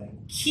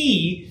something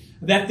key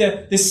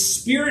that the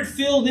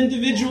Spirit-filled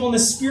individual and the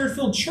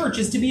Spirit-filled church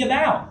is to be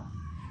about.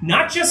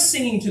 Not just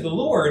singing to the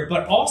Lord,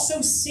 but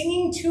also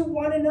singing to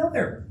one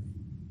another.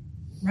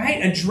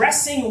 Right?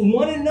 Addressing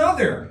one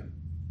another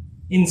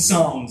in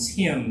songs,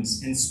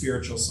 hymns, and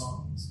spiritual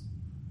songs.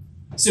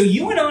 So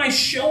you and I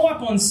show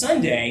up on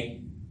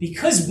Sunday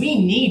because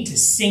we need to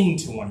sing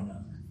to one another.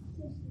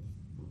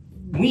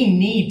 We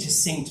need to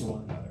sing to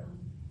one another.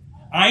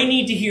 I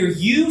need to hear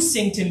you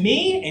sing to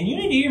me, and you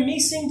need to hear me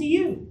sing to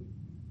you.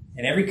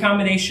 And every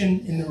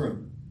combination in the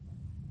room.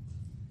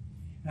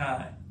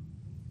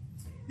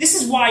 This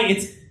is why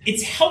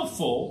it's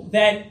helpful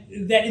that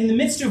in the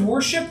midst of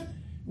worship,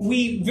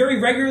 we very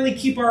regularly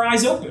keep our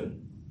eyes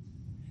open.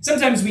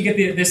 Sometimes we get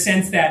the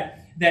sense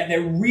that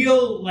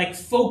real,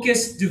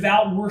 focused,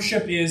 devout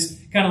worship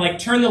is kind of like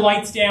turn the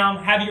lights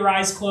down, have your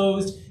eyes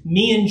closed,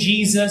 me and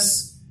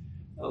Jesus.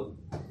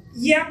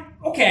 Yeah,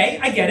 okay,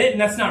 I get it, and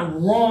that's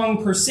not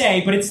wrong per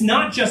se, but it's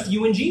not just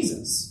you and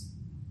Jesus.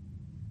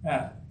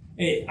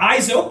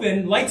 Eyes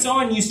open, lights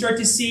on, you start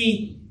to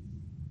see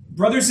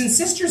brothers and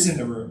sisters in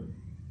the room.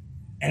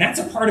 And that's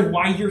a part of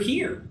why you're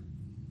here.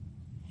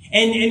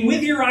 And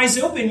with your eyes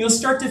open, you'll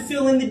start to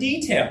fill in the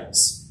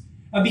details.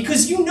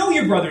 Because you know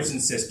your brothers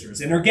and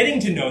sisters and are getting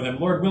to know them,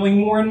 Lord willing,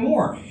 more and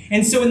more.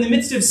 And so in the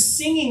midst of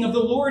singing of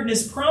the Lord and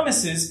his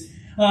promises,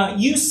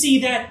 you see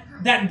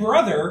that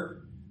brother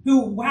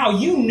who,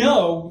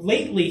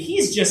 lately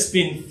he's just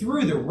been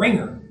through the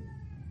ringer.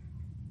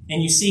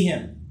 And you see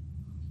him.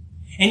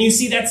 And you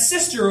see that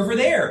sister over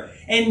there.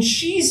 And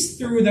she's,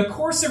 through the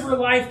course of her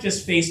life,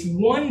 just faced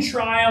one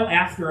trial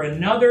after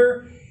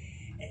another.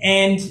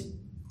 And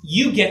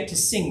you get to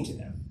sing to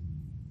them.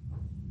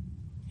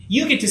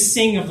 You get to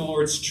sing of the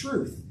Lord's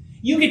truth.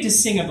 You get to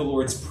sing of the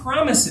Lord's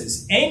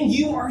promises. And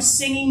you are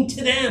singing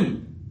to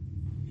them.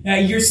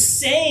 You're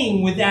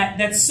saying with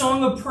that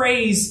song of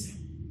praise,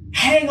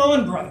 hang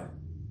on, brother.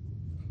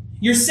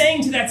 You're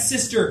saying to that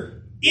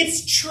sister,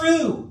 it's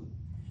true.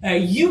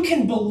 You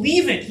can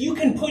believe it. You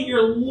can put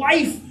your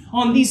life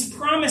on these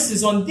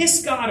promises, on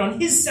this God, on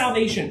his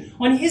salvation,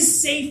 on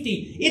his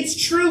safety.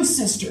 It's true,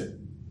 sister.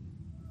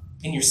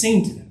 And you're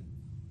singing to them.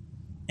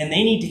 And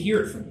they need to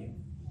hear it from you.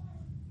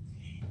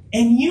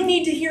 And you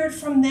need to hear it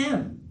from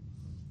them.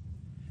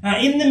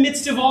 In the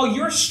midst of all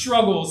your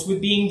struggles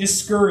with being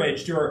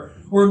discouraged, or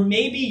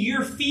maybe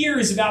your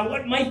fears about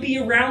what might be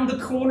around the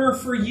corner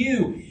for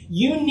you,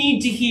 you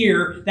need to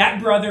hear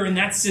that brother and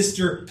that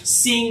sister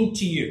sing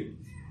to you.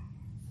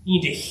 You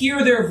need to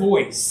hear their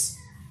voice,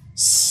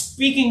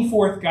 speaking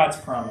forth God's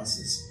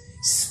promises,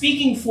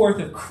 speaking forth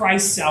of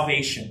Christ's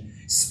salvation,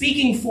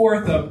 speaking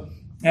forth of,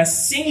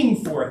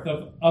 singing forth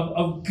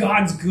of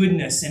God's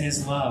goodness and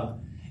his love,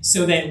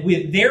 so that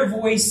with their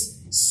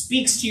voice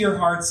speaks to your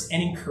hearts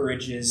and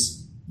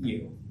encourages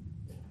you.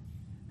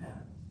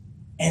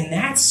 And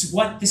that's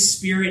what the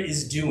Spirit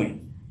is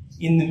doing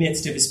in the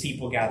midst of his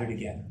people gathered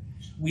together.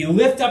 We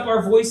lift up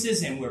our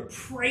voices and we're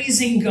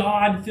praising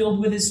God filled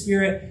with his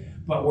Spirit,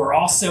 but we're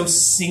also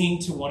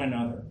singing to one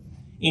another,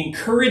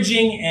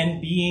 encouraging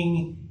and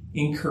being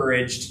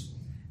encouraged,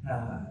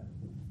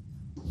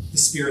 the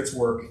Spirit's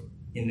work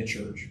in the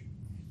church.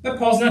 But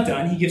Paul's not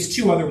done. He gives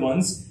two other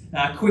ones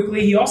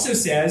quickly. He also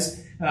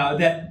says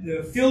that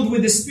filled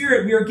with the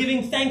Spirit, we are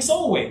giving thanks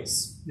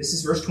always. This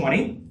is verse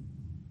 20.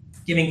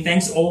 Giving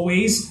thanks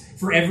always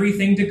for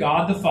everything to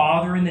God the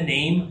Father in the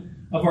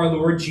name of our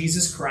Lord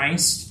Jesus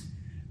Christ.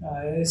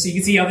 So you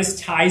can see how this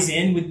ties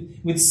in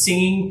with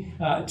singing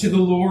to the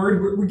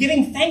Lord. We're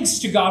giving thanks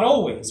to God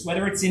always,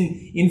 whether it's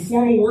in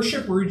formal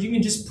worship or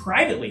even just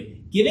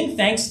privately. Giving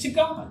thanks to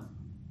God.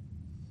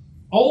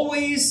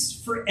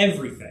 Always for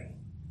everything.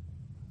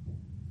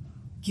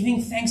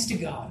 Giving thanks to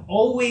God.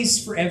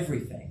 Always for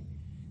everything.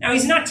 Now,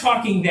 he's not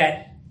talking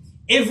that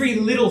every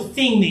little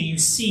thing that you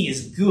see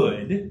is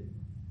good.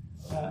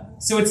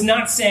 So it's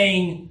not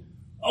saying,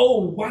 oh,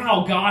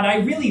 wow, God, I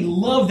really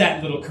love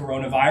that little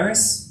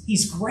coronavirus.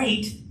 He's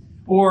great.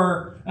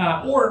 Or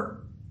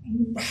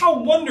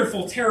how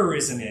wonderful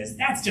terrorism is.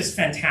 That's just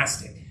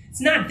fantastic.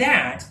 It's not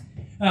that.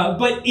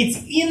 But it's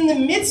in the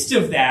midst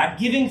of that,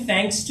 giving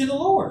thanks to the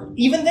Lord,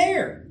 even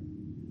there.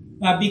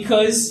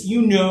 Because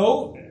you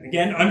know,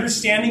 again,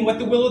 understanding what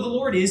the will of the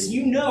Lord is,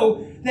 you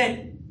know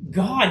that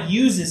God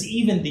uses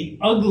even the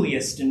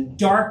ugliest and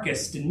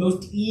darkest and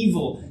most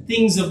evil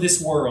things of this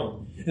world.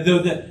 Though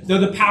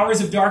the powers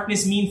of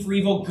darkness mean for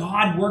evil,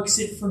 God works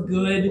it for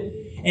good.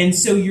 And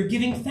so you're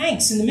giving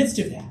thanks in the midst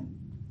of that.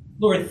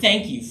 Lord,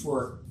 thank you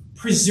for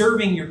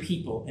preserving your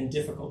people in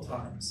difficult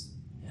times.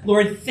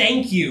 Lord,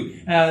 thank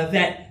you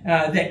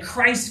that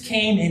Christ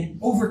came and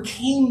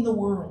overcame the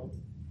world.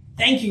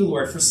 Thank you,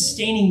 Lord, for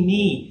sustaining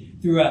me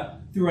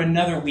through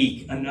another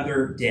week,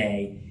 another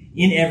day,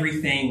 in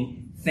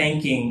everything,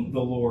 thanking the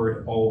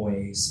Lord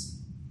always.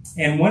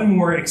 And one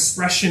more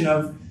expression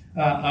of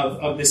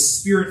this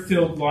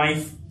Spirit-filled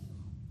life.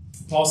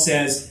 Paul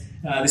says,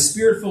 the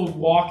Spirit-filled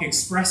walk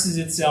expresses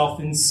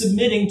itself in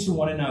submitting to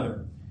one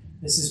another.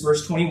 This is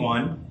verse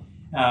 21,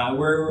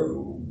 where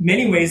in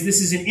many ways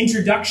this is an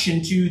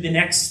introduction to the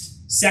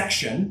next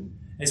section,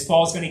 as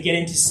Paul's going to get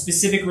into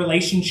specific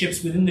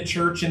relationships within the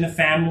church and the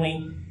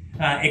family,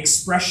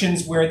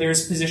 expressions where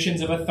there's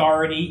positions of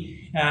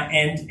authority,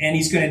 and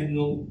he's going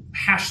to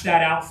hash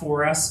that out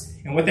for us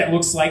and what that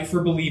looks like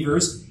for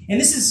believers.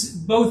 And this is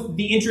both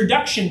the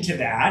introduction to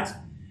that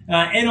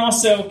and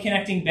also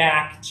connecting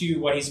back to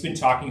what he's been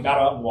talking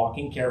about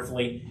walking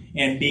carefully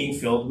and being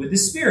filled with the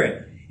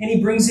Spirit. And he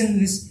brings in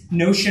this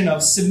notion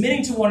of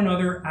submitting to one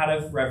another out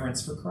of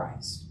reverence for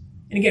Christ.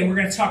 And again, we're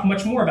going to talk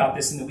much more about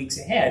this in the weeks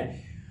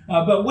ahead.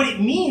 But what it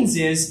means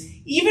is,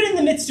 even in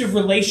the midst of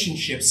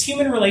relationships,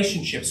 human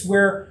relationships,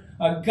 where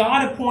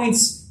God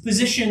appoints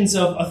positions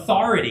of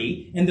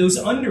authority and those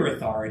under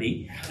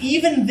authority,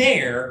 even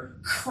there,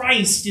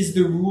 Christ is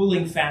the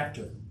ruling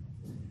factor.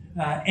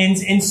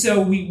 And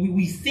so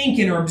we think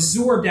and are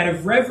absorbed out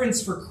of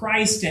reverence for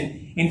Christ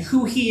and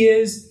who he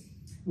is.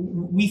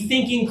 We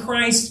think in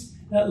Christ,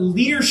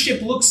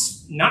 leadership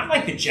looks not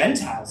like the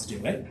Gentiles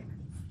do it,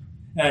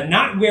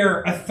 not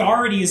where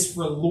authority is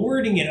for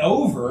lording it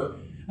over,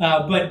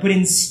 but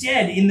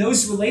instead, in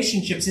those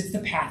relationships, it's the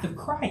path of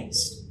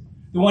Christ.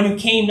 The one who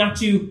came not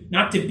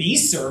to be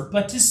served,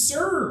 but to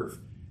serve.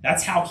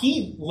 That's how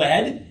he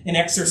led and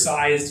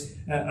exercised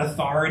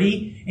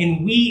authority.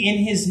 And we,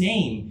 in his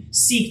name,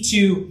 seek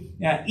to,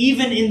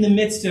 even in the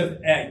midst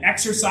of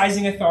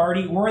exercising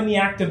authority or in the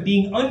act of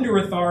being under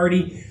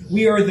authority,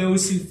 we are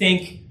those who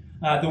think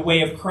the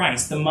way of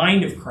Christ, the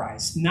mind of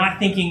Christ, not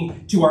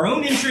thinking to our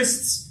own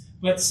interests,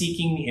 but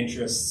seeking the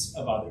interests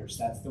of others.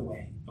 That's the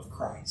way of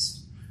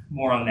Christ.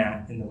 More on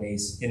that in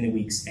the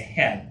weeks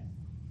ahead.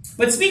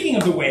 But speaking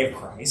of the way of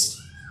Christ,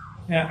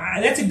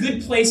 that's a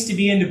good place to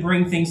be in to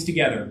bring things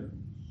together.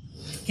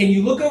 Can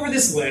you look over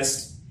this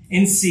list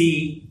and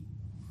see,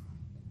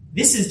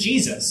 this is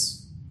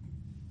Jesus.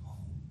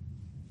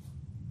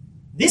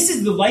 This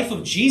is the life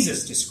of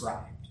Jesus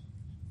described.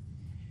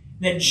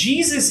 That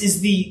Jesus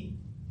is the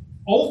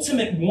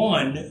ultimate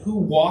one who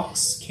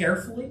walks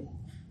carefully.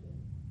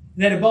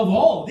 That above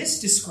all, this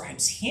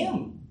describes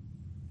him.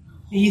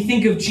 You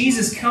think of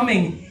Jesus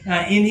coming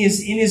in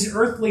his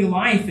earthly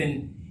life,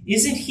 and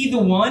isn't he the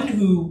one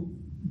who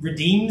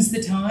redeems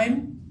the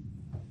time?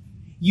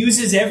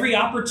 Uses every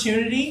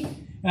opportunity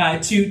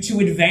to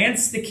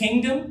advance the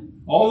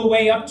kingdom, all the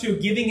way up to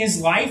giving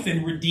his life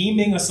and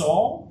redeeming us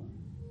all?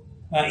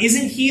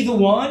 Isn't he the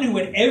one who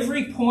at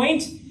every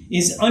point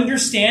is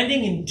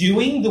understanding and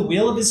doing the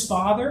will of his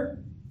Father?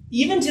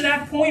 Even to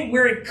that point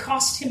where it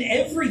cost him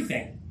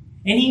everything.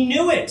 And he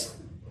knew it.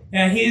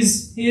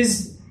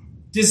 His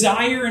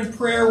desire and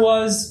prayer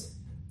was,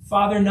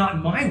 Father, not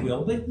my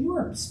will, but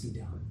yours be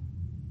done.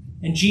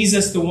 And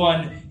Jesus, the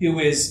one who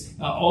is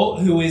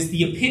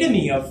the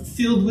epitome of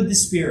filled with the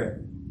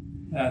Spirit.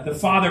 The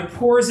Father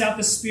pours out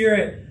the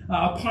Spirit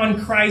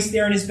upon Christ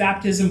there in his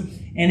baptism,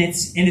 and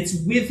it's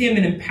with him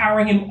and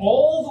empowering him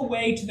all the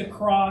way to the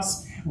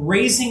cross,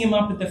 raising him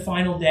up at the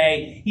final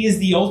day. He is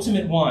the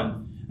ultimate one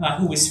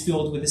who is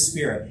filled with the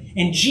Spirit.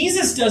 And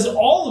Jesus does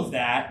all of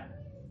that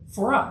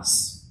for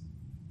us.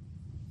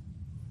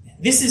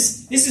 This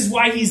is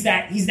why he's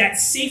that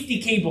safety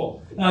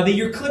cable that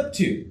you're clipped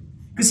to,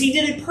 because he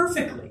did it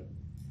perfectly,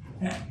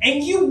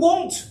 and you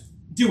won't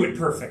do it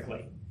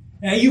perfectly.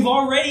 You've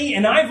already,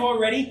 and I've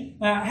already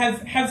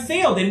have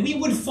failed, and we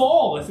would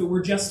fall if it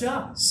were just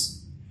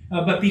us.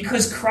 But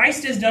because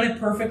Christ has done it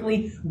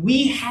perfectly,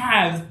 we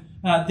have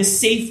the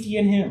safety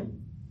in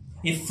him.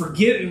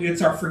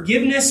 It's our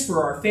forgiveness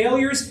for our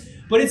failures,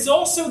 but it's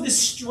also the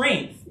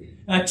strength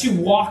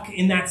to walk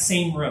in that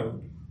same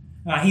road.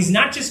 He's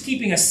not just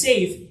keeping us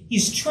safe,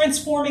 he's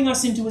transforming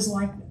us into his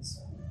likeness.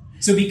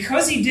 So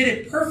because he did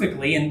it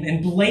perfectly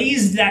and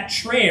blazed that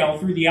trail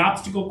through the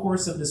obstacle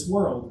course of this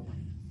world,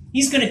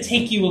 he's going to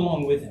take you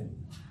along with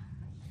him.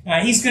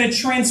 He's going to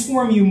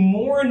transform you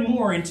more and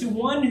more into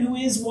one who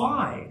is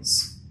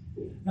wise,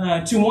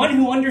 to one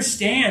who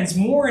understands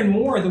more and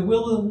more the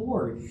will of the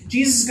Lord.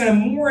 Jesus is going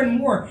to more and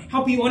more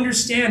help you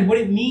understand what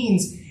it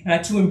means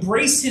to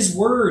embrace his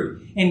word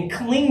and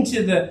cling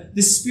to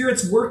the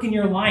Spirit's work in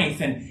your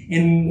life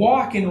and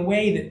walk in a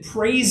way that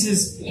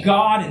praises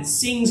God and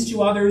sings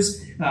to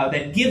others,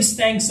 that gives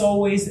thanks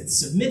always, that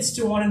submits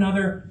to one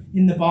another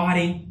in the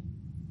body.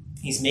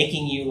 He's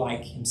making you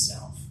like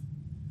himself.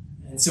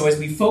 And so as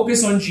we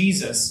focus on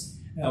Jesus,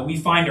 we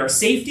find our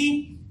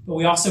safety, but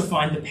we also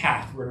find the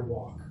path where to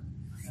walk.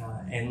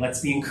 And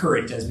let's be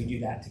encouraged as we do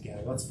that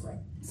together. Let's pray.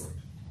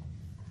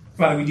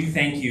 Father, we do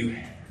thank you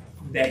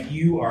that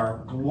you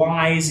are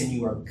wise and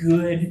you are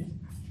good.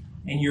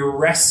 and your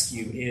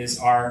rescue is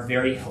our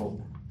very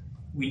hope.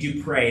 We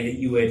do pray that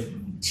you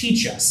would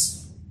teach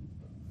us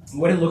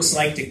what it looks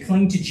like to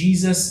cling to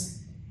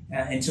Jesus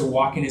and to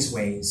walk in his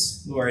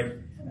ways.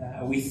 Lord,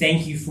 we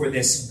thank you for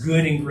this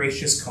good and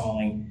gracious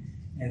calling,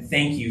 and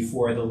thank you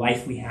for the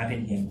life we have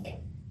in him.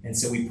 And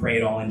so we pray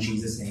it all in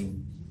Jesus'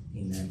 name.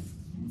 Amen.